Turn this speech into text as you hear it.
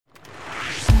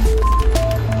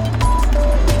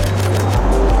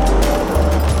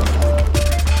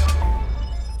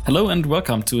Hello and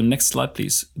welcome to Next Slide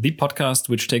Please, the podcast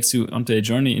which takes you on a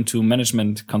journey into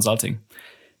management consulting.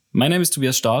 My name is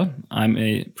Tobias Stahl. I'm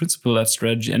a principal at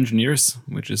Strategy Engineers,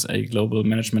 which is a global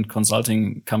management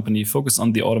consulting company focused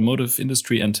on the automotive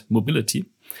industry and mobility.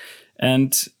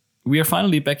 And we are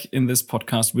finally back in this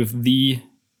podcast with the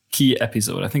key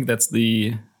episode. I think that's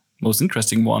the most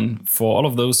interesting one for all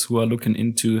of those who are looking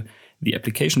into the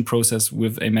application process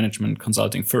with a management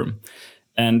consulting firm.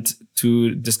 And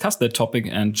to discuss that topic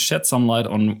and shed some light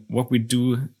on what we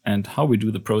do and how we do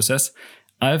the process,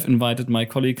 I've invited my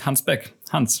colleague Hans Beck.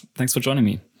 Hans, thanks for joining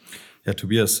me. Yeah,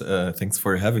 Tobias, thanks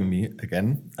for having me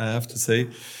again, I have to say.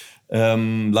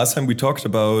 Last time we talked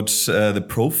about the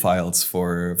profiles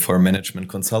for management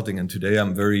consulting, and today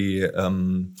I'm very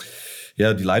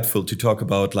delightful to talk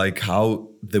about like how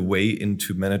the way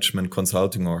into management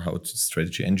consulting, or how to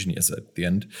strategy engineers at the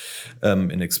end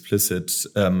in explicit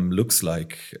looks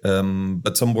like.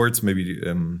 But some words maybe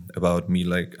about me.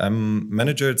 Like, I'm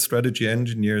manager at Strategy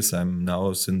Engineers. I'm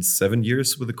now since 7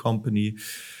 years with the company,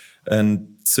 and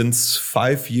since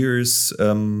 5 years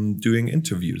doing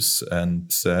interviews,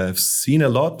 and I've seen a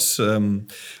lot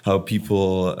how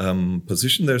people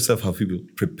position themselves, how people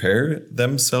prepare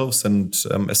themselves, and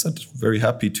I said, very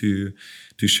happy to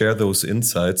share those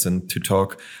insights and to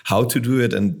talk how to do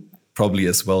it, and probably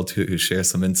as well to share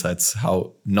some insights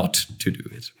how not to do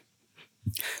it.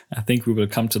 I think we will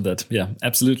come to that. Yeah,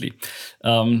 absolutely.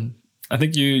 I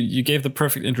think you gave the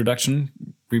perfect introduction.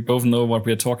 We both know what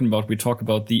we're talking about. We talk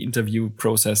about the interview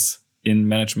process in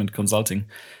management consulting.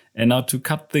 And now, to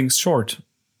cut things short,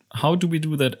 how do we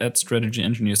do that at Strategy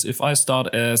Engineers? If I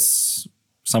start as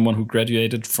someone who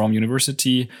graduated from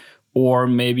university, or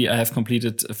maybe I have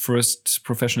completed a first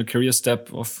professional career step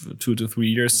of 2 to 3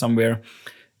 years somewhere,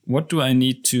 what do I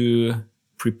need to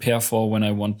prepare for when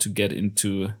I want to get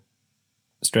into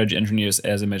Strategy Engineers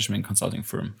as a management consulting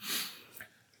firm?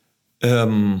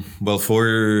 Well,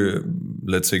 for,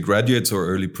 let's say, graduates or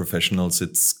early professionals,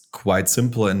 it's quite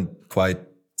simple and quite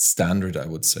standard, I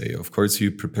would say. Of course,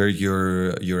 you prepare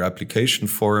your application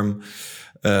form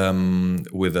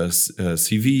with a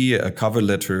CV, a cover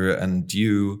letter, and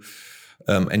your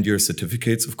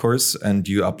certificates, of course, and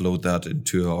you upload that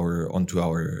onto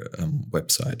our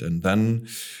website. And then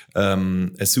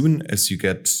as soon as you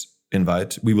get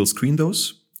invited, we will screen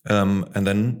those, and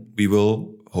then we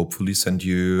will hopefully send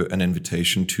you an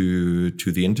invitation to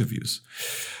the interviews.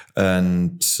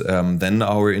 And then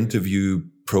our interview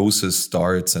process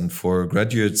starts. And for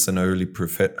graduates and early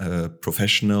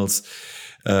professionals,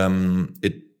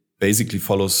 it basically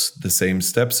follows the same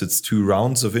steps. It's 2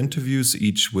 rounds of interviews,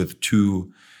 each with 2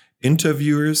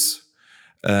 interviewers.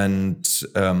 And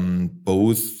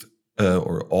both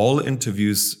or all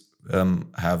interviews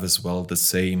have as well the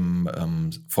same,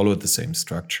 follow the same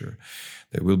structure.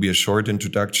 There will be a short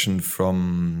introduction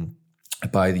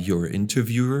by your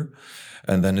interviewer,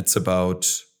 and then it's about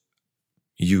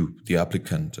you, the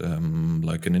applicant,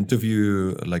 like an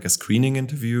interview, like a screening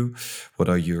interview. What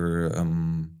are your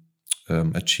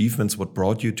achievements? What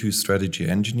brought you to Strategy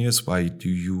Engineers? Why do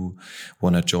you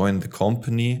want to join the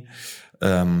company?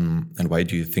 And why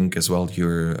do you think as well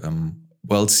you're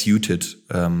well suited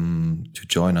to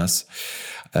join us?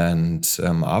 And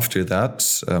after that,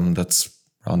 that's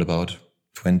around about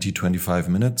 20-25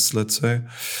 minutes, let's say.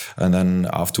 And then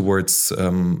afterwards,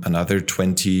 another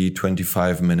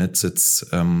 20-25 minutes, it's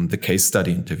the case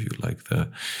study interview, like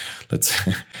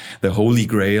the holy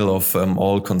grail of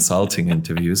all consulting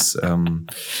interviews.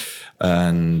 And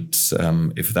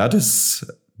if that is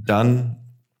done,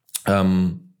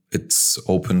 it's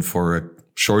open for a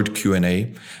short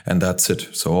Q&A, and that's it.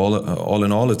 So all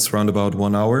in all, it's around about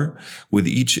 1 hour with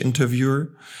each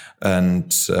interviewer.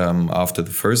 And after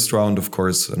the first round, of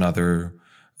course, another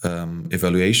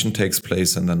evaluation takes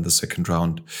place, and then the second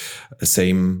round,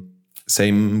 same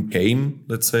game,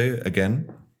 let's say,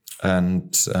 again.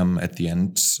 And at the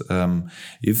end,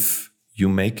 if you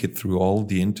make it through all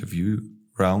the interview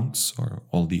rounds or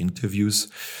all the interviews,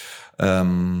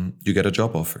 you get a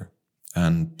job offer.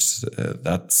 And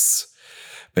that's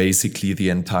basically the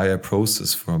entire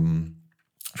process from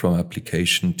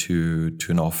application to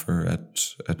an offer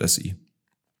at SE.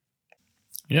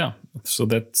 Yeah, so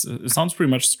that sounds pretty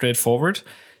much straightforward.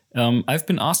 I've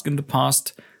been asked in the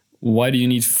past, why do you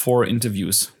need 4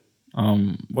 interviews?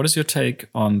 What is your take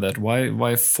on that?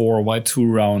 Why 4? Why 2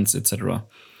 rounds, etc.?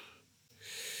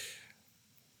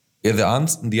 Yeah,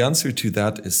 the answer to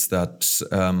that is that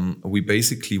we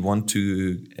basically want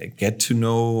to get to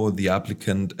know the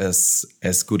applicant as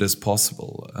good as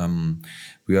possible.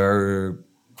 We are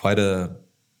quite a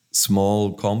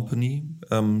small company,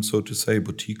 so to say,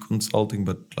 boutique consulting,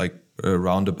 but like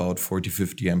around about 40,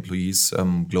 50 employees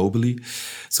globally.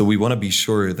 So we want to be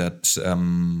sure that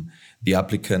the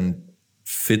applicant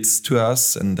fits to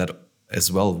us, and that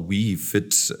as well we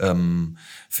fit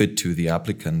to the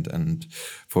applicant. And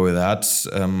for that,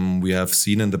 we have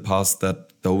seen in the past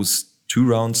that those 2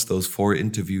 rounds, those 4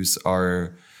 interviews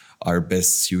are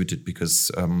best suited, because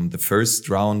the first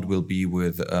round will be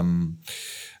with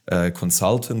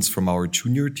consultants from our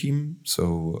junior team,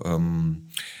 so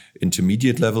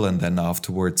intermediate level, and then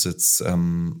afterwards it's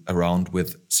a round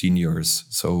with seniors,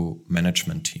 so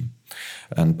management team.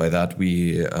 And by that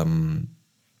we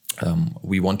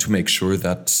want to make sure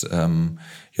that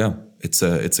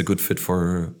it's a good fit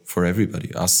for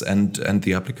everybody, us and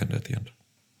the applicant at the end.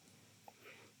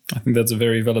 I think that's a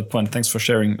very valid point. Thanks for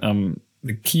sharing.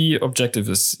 The key objective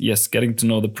is, yes, getting to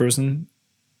know the person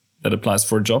that applies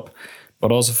for a job,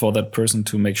 but also for that person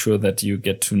to make sure that you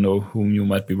get to know whom you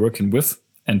might be working with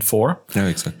and for. Yeah,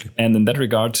 exactly. And in that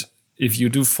regard, if you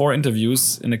do 4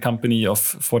 interviews in a company of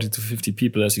 40 to 50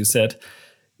 people, as you said,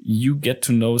 you get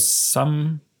to know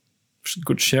some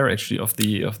good share actually of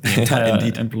the entire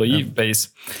employee base.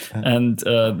 Yeah. And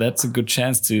that's a good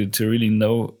chance to really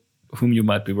know whom you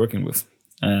might be working with.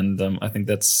 And I think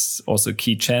that's also a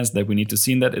key chance that we need to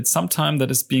see, in that it's some time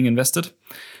that is being invested.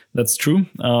 That's true.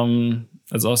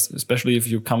 It's also, especially if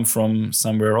you come from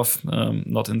somewhere off,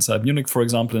 not inside Munich, for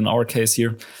example, in our case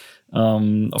here.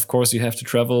 Of course, you have to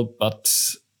travel, but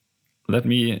let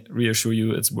me reassure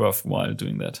you, it's worthwhile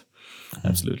doing that. Mm-hmm.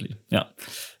 Absolutely. Yeah.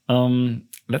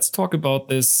 Let's talk about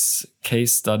this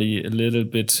case study a little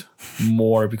bit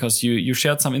more, because you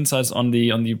shared some insights on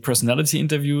the personality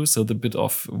interview. So the bit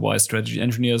of why strategy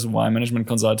engineers, why management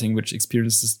consulting, which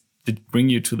experiences did bring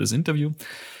you to this interview.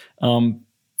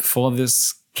 For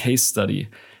this case study,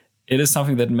 it is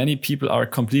something that many people are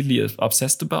completely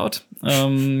obsessed about.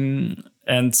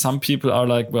 And some people are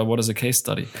like, well, what is a case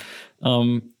study?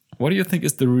 What do you think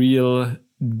is the real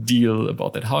deal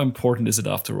about that? How important is it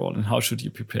after all, and how should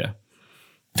you prepare?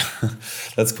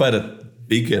 That's quite a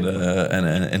big and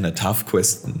a tough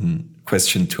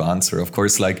question to answer. Of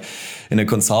course, like in a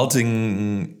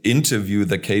consulting interview,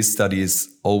 the case study is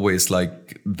always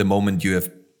like the moment you have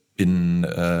been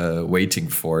waiting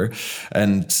for,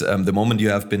 and the moment you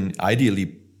have been ideally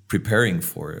preparing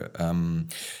for.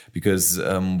 Because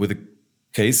with a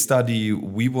case study,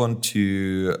 we want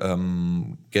to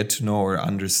get to know or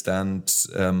understand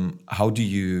how do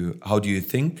you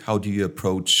think, how do you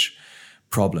approach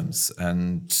problems,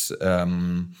 and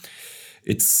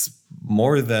it's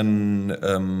more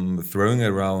than throwing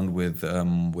around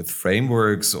with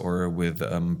frameworks or with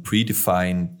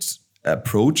predefined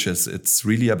approaches. It's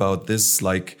really about this,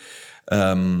 like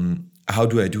how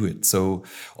do I do it? So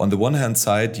on the one hand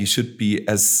side, you should be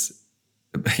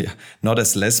not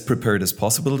as less prepared as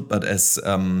possible, but as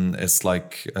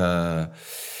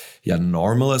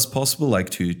normal as possible, like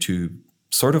to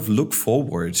sort of look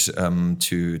forward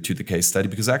to the case study,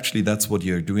 because actually that's what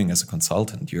you're doing as a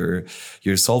consultant. You're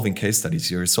solving case studies,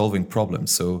 you're solving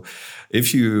problems. So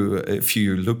if you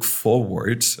look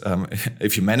forward,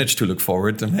 if you manage to look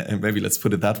forward, maybe let's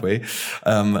put it that way,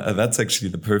 that's actually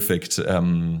the perfect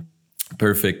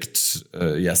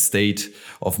state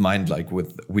of mind, like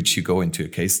with which you go into a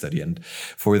case study. And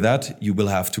for that, you will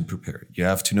have to prepare. You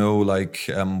have to know like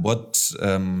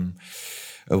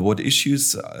what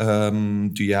issues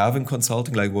do you have in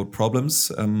consulting? Like what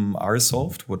problems are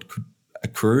solved? What could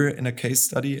occur in a case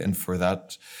study? And for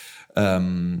that,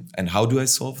 and how do I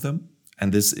solve them?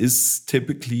 And this is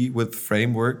typically with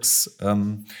frameworks.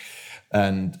 And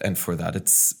for that,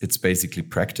 it's basically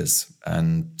practice.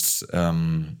 And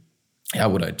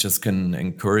what I just can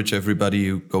encourage everybody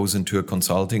who goes into a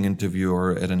consulting interview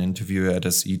or at an interview at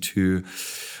SE to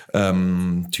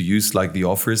use like the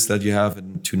offers that you have,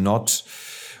 and to not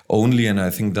only, and I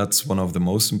think that's one of the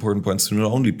most important points, to not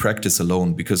only practice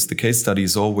alone, because the case study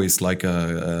is always like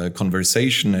a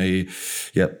conversation,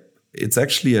 it's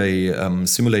actually a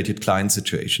simulated client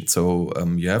situation. So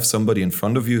you have somebody in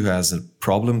front of you who has a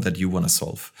problem that you want to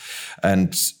solve.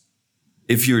 And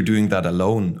if you're doing that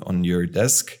alone on your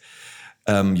desk,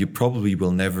 you probably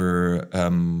will never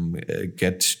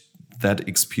get that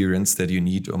experience that you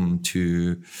need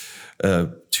to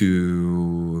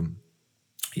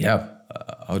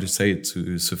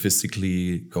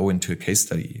sophistically go into a case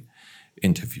study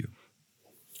interview.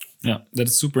 Yeah, that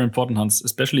is super important, Hans,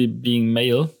 especially being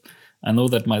male. I know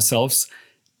that myself,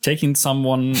 taking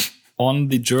someone on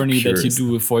the journey that you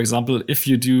do, for example, if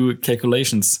you do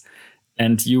calculations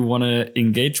and you want to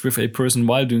engage with a person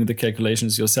while doing the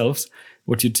calculations yourselves,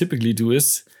 what you typically do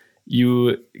is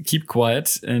you keep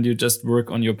quiet and you just work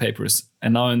on your papers.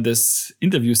 And now in this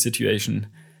interview situation,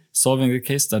 solving a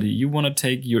case study, you want to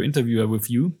take your interviewer with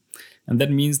you. And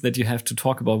that means that you have to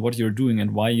talk about what you're doing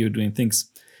and why you're doing things.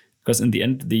 Because in the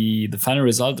end, the final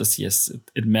result is, yes,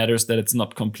 it matters that it's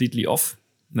not completely off.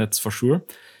 That's for sure.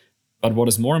 But what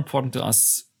is more important to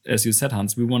us, as you said,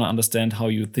 Hans, we want to understand how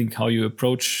you think, how you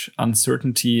approach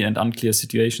uncertainty and unclear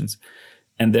situations.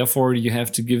 And therefore, you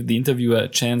have to give the interviewer a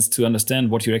chance to understand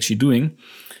what you're actually doing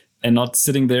and not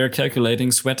sitting there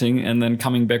calculating, sweating, and then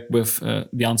coming back with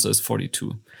the answer is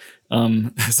 42.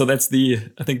 So that's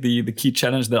I think the key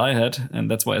challenge that I had. And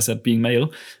that's why I said being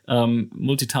male,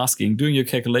 multitasking, doing your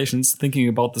calculations, thinking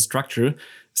about the structure,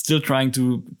 still trying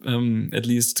to at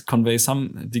least convey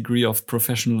some degree of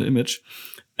professional image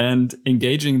and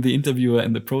engaging the interviewer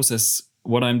in the process,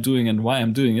 what I'm doing and why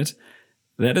I'm doing it.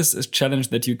 That is a challenge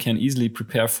that you can easily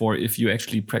prepare for if you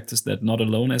actually practice that, not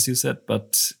alone, as you said,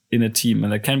 but in a team.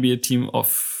 And there can be a team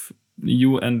of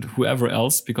you and whoever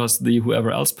else, because the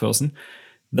whoever else person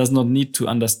does not need to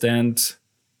understand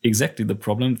exactly the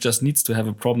problem, just needs to have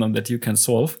a problem that you can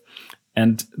solve.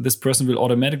 And this person will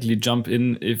automatically jump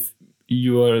in if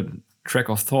your track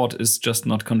of thought is just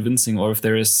not convincing, or if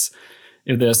there's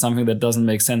something that doesn't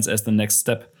make sense as the next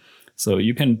step. So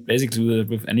you can basically do that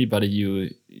with anybody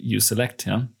you select,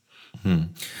 yeah?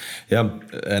 Yeah,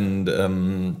 and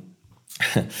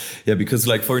yeah, because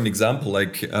like for an example,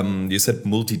 like you said,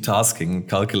 multitasking,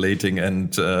 calculating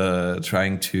and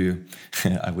trying to,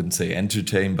 I wouldn't say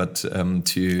entertain, but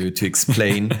to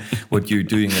explain what you're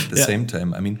doing at the same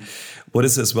time. I mean, what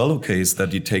is as well okay is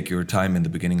that you take your time in the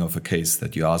beginning of a case,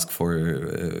 that you ask for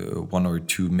 1 or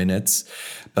 2 minutes,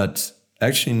 but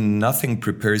actually nothing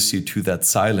prepares you to that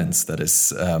silence that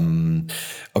is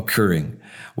occurring.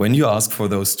 When you ask for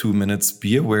those 2 minutes,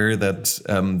 be aware that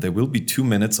there will be 2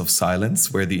 minutes of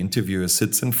silence where the interviewer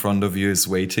sits in front of you, is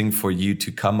waiting for you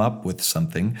to come up with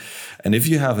something. And if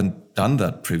you haven't done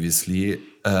that previously,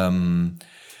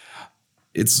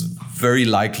 it's very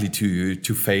likely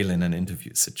to fail in an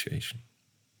interview situation.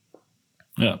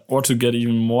 Yeah, or to get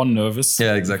even more nervous.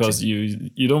 Yeah, exactly. Because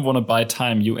you don't want to buy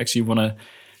time. You actually want to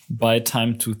buy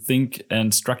time to think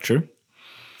and structure.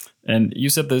 And you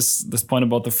said this point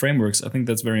about the frameworks. I think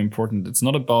that's very important. It's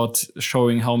not about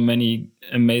showing how many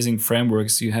amazing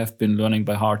frameworks you have been learning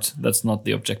by heart. That's not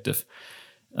the objective.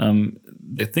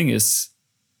 The thing is,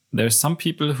 there's some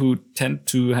people who tend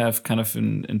to have kind of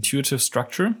an intuitive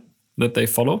structure that they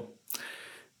follow.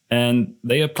 And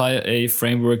they apply a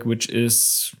framework which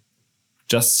is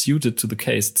just suited to the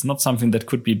case. It's not something that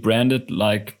could be branded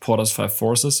like Porter's 5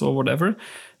 Forces or whatever,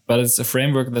 but it's a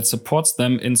framework that supports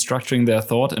them in structuring their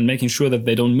thought and making sure that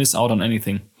they don't miss out on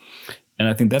anything. And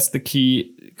I think that's the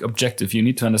key objective. You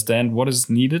need to understand what is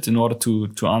needed in order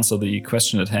to answer the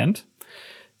question at hand,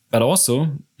 but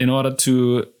also in order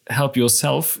to help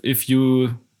yourself if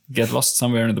you get lost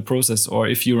somewhere in the process, or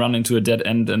if you run into a dead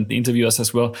end and the interviewer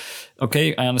says, well,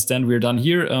 okay, I understand we're done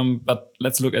here, but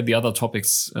let's look at the other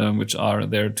topics which are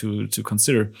there to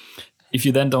consider. If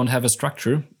you then don't have a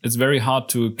structure, it's very hard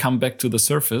to come back to the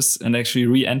surface and actually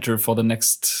re-enter for the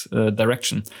next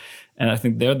direction. And I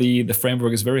think there the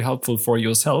framework is very helpful for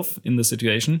yourself in the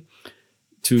situation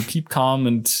to keep calm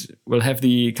and will have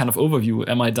the kind of overview.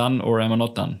 Am I done or am I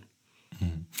not done?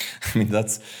 I mean,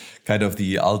 that's kind of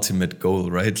the ultimate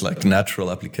goal, right? Like natural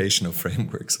application of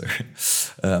frameworks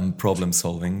or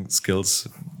problem-solving skills.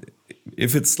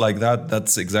 If it's like that,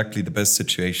 that's exactly the best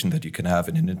situation that you can have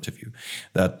in an interview.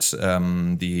 That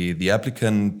the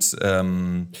applicant,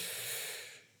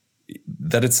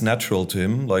 that it's natural to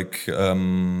him, like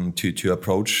to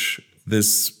approach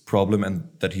this problem and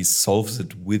that he solves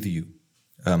it with you.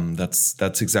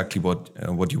 That's exactly what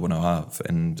you want to have.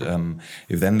 And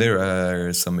if then there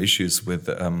are some issues with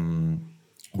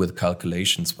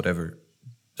calculations, whatever,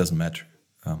 doesn't matter.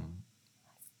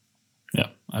 Yeah,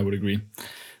 I would agree.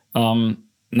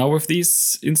 Now with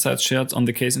these insights shared on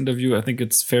the case interview, I think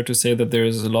it's fair to say that there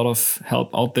is a lot of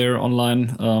help out there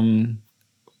online,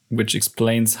 which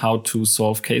explains how to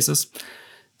solve cases.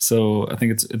 So I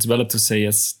think it's valid to say,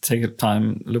 yes, take your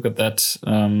time, look at that,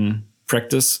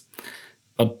 practice,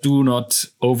 but do not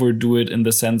overdo it in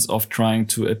the sense of trying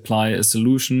to apply a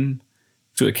solution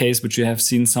to a case which you have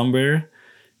seen somewhere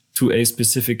to a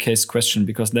specific case question,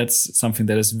 because that's something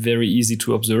that is very easy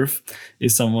to observe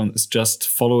if someone is just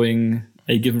following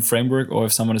a given framework or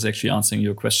if someone is actually answering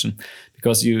your question.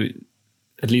 Because you,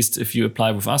 at least if you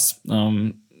apply with us,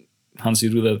 Hans, you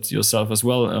do that yourself as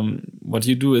well. What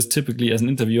you do is typically as an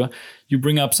interviewer, you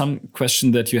bring up some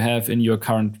question that you have in your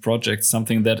current project,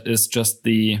 something that is just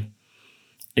a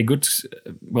good,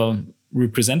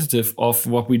 representative of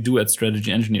what we do at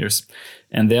Strategy Engineers.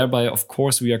 And thereby, of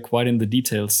course, we are quite in the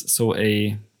details. So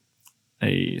a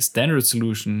standard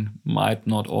solution might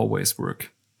not always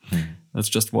work. That's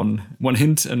just one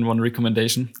hint and one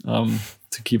recommendation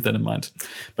to keep that in mind.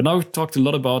 But now we've talked a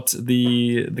lot about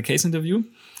the case interview.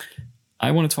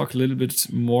 I want to talk a little bit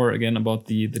more again about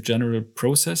the general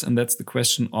process, and that's the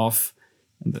question of,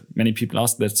 and many people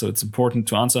ask that, so it's important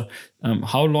to answer,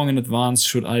 how long in advance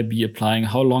should I be applying?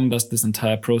 How long does this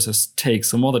entire process take?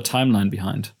 So more the timeline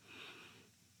behind.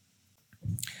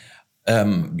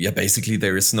 Basically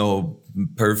there is no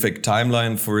perfect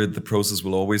timeline for it. The process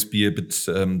will always be a bit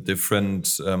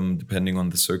different depending on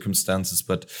the circumstances.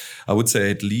 But I would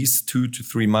say at least 2 to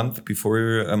 3 months before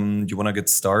you want to get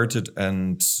started,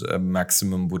 and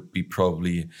maximum would be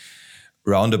probably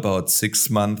around about 6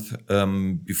 months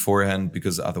beforehand,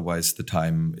 because otherwise the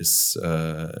time is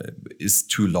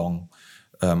too long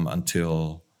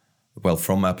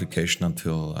from application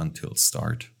until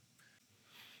start.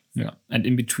 Yeah, and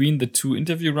in between the 2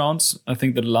 interview rounds, I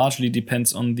think that largely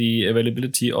depends on the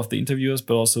availability of the interviewers,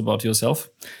 but also about yourself.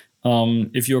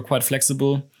 If you're quite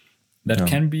flexible, that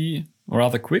can be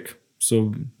rather quick.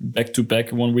 So back to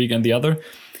back 1 week and the other.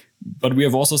 But we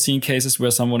have also seen cases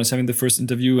where someone is having the first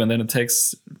interview and then it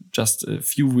takes just a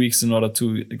few weeks in order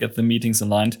to get the meetings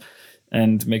aligned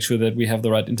and make sure that we have the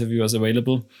right interviewers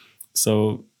available.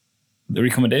 So the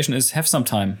recommendation is have some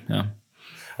time. Yeah.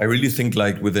 I really think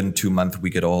like within 2 months we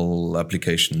get all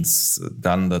applications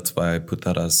done. That's why I put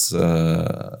that as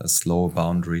a slow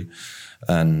boundary,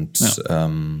 and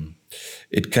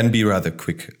it can be rather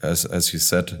quick, as you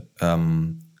said.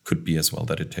 Could be as well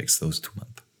that it takes those 2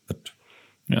 months. But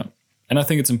and I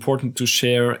think it's important to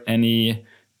share any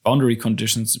boundary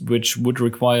conditions which would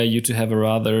require you to have a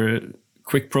rather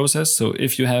quick process. So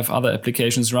if you have other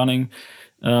applications running,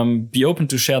 be open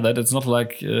to share that. It's not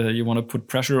like you want to put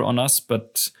pressure on us,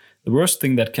 but the worst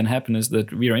thing that can happen is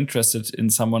that we are interested in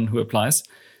someone who applies.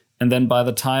 And then by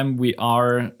the time we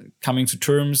are coming to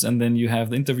terms and then you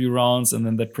have the interview rounds and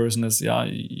then that person is,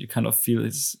 you kind of feel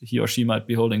he or she might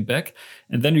be holding back.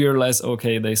 And then you realize,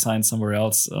 okay, they signed somewhere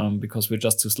else because we're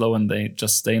just too slow and they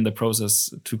just stay in the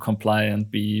process to comply and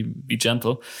be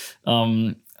gentle.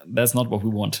 That's not what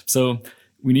we want. So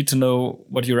we need to know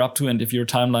what you're up to, and if your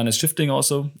timeline is shifting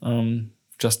also,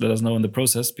 just let us know in the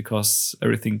process, because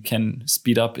everything can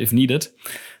speed up if needed.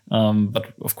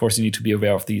 But of course, you need to be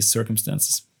aware of these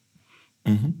circumstances.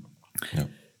 Mm-hmm. Yeah.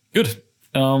 Good.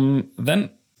 Then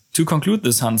to conclude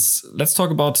this, Hans, let's talk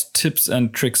about tips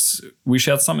and tricks. We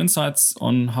shared some insights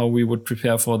on how we would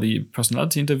prepare for the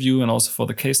personality interview and also for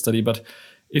the case study. But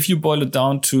if you boil it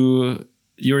down to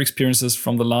your experiences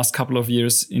from the last couple of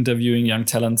years interviewing young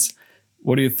talents,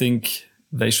 what do you think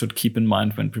they should keep in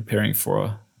mind when preparing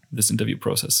for this interview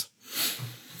process?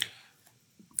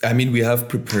 I mean, we have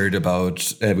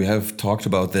talked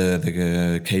about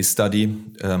the case study.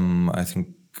 I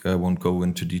think I won't go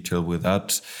into detail with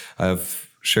that. I've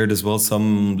shared as well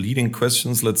some leading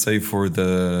questions, let's say, for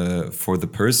the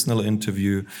personal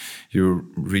interview.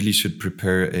 You really should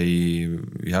prepare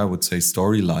I would say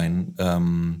storyline.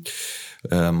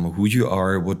 Who you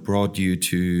are, what brought you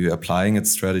to applying at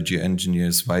Strategy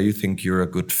Engineers, why you think you're a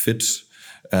good fit,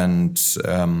 and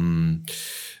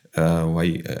why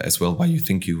you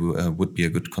think you would be a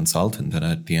good consultant then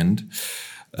at the end.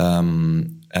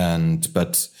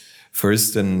 But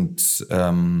first and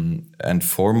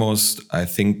foremost, I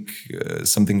think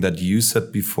something that you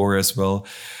said before as well,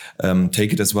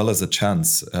 take it as well as a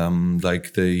chance.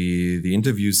 Like the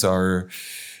interviews are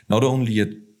not only a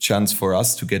chance for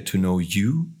us to get to know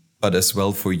you, but as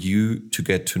well for you to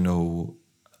get to know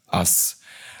us.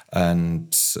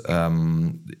 And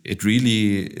it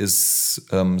really is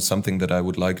something that I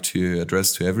would like to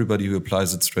address to everybody who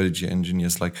applies at Strategy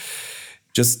Engineers. Like,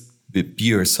 just be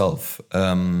yourself,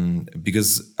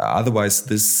 because otherwise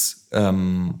this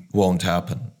won't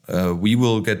happen. We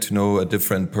will get to know a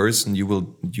different person. You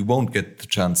won't get the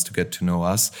chance to get to know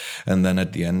us, and then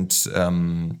at the end,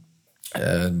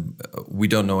 we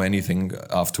don't know anything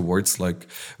afterwards. Like,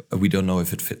 we don't know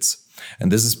if it fits.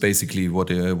 And this is basically what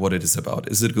it is about.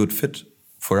 Is it a good fit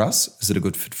for us? Is it a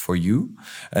good fit for you?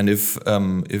 And if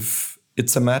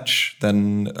it's a match,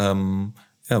 then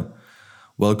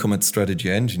welcome at Strategy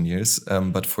Engineers.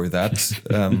 But for that,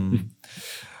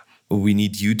 we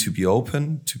need you to be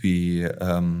open, to be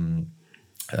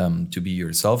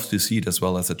yourself, to see it as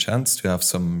well as a chance, to have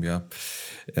some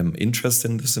interest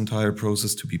in this entire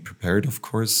process, to be prepared, of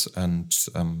course. And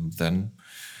then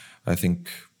I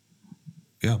think,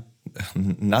 I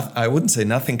wouldn't say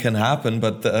nothing can happen,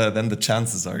 but then the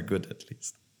chances are good at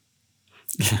least.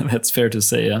 Yeah, that's fair to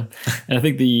say, yeah. And I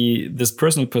think this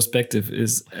personal perspective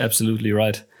is absolutely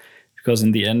right, because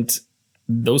in the end,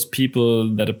 those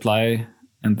people that apply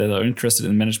and that are interested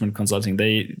in management consulting,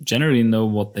 they generally know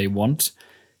what they want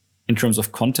in terms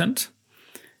of content.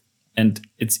 And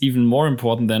it's even more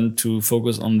important then to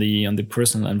focus on the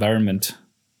personal environment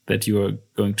that you are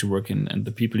going to work in and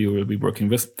the people you will be working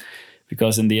with.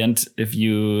 Because in the end, if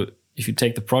you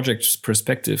take the project's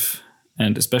perspective,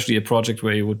 and especially a project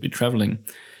where you would be traveling,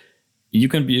 you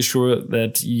can be assured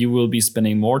that you will be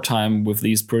spending more time with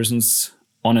these persons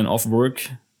on and off work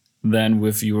than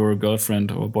with your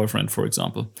girlfriend or boyfriend, for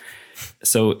example.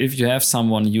 So if you have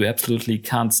someone you absolutely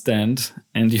can't stand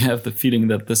and you have the feeling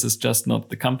that this is just not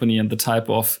the company and the type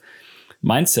of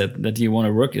mindset that you want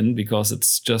to work in because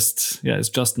it's just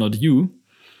not you,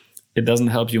 it doesn't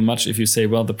help you much if you say,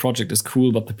 well, the project is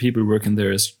cool, but the people working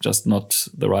there is just not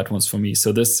the right ones for me.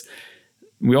 So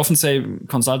we often say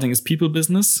consulting is people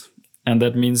business. And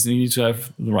that means you need to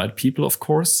have the right people, of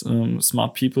course,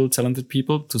 smart people, talented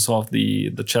people to solve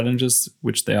the challenges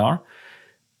which they are.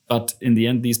 But in the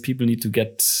end, these people need to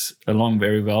get along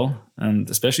very well. And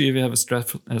especially if you have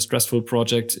a stressful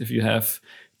project, if you have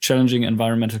challenging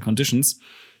environmental conditions,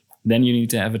 then you need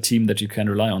to have a team that you can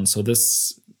rely on. So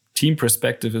this team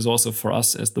perspective is also for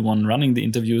us as the one running the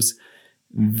interviews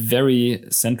very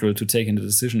central to taking the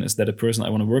decision. Is that a person I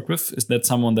want to work with? Is that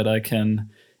someone that I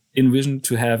can envision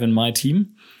to have in my team?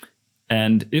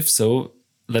 And if so,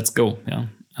 let's go. Yeah.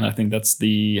 And I think that's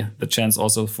the chance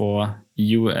also for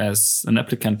you as an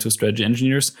applicant to Strategy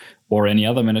Engineers or any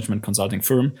other management consulting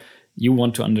firm. You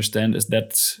want to understand, is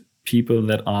that people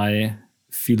that I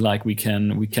feel like we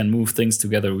can move things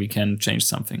together, we can change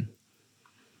something.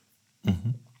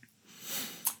 Mm-hmm.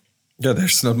 Yeah,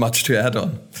 there's not much to add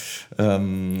on.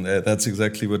 That's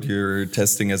exactly what you're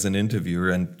testing as an interviewer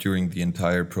and during the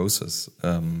entire process.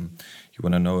 You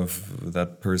want to know if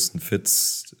that person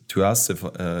fits to us,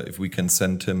 if we can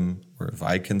send him, or if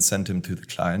I can send him to the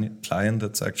client.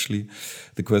 That's actually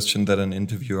the question that an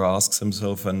interviewer asks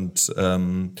himself. And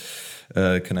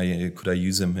could I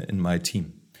use him in my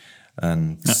team?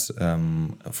 And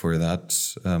for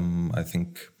that, I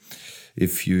think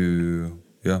if you're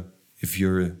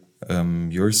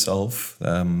yourself,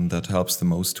 that helps the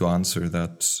most to answer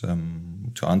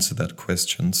that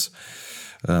questions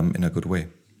in a good way.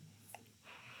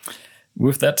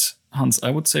 With that, Hans, I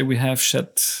would say we have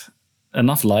shed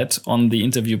enough light on the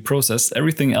interview process.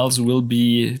 Everything else will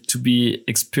be to be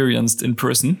experienced in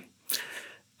person.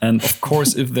 And of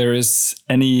course, if there is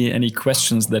any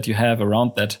questions that you have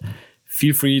around that,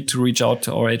 feel free to reach out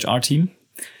to our HR team.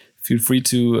 Feel free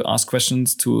to ask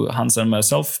questions to Hans and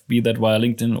myself, be that via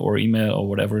LinkedIn or email or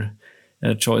whatever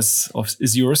choice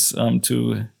is yours,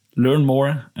 to learn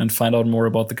more and find out more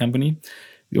about the company.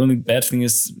 The only bad thing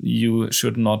is you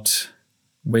should not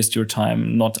waste your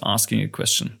time not asking a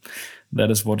question. That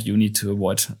is what you need to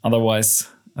avoid. Otherwise,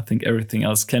 I think everything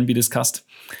else can be discussed.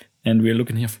 And we're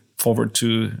looking forward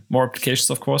to more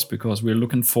applications, of course, because we're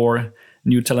looking for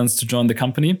new talents to join the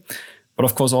company. But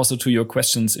of course, also to your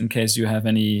questions in case you have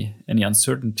any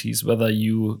uncertainties, whether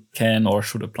you can or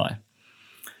should apply.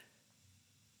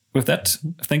 With that,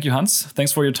 thank you, Hans.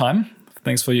 Thanks for your time.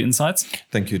 Thanks for your insights.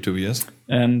 Thank you, Tobias.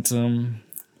 And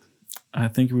I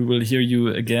think we will hear you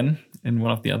again in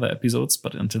one of the other episodes.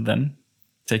 But until then,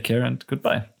 take care and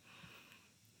goodbye.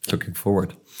 Looking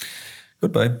forward.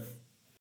 Goodbye.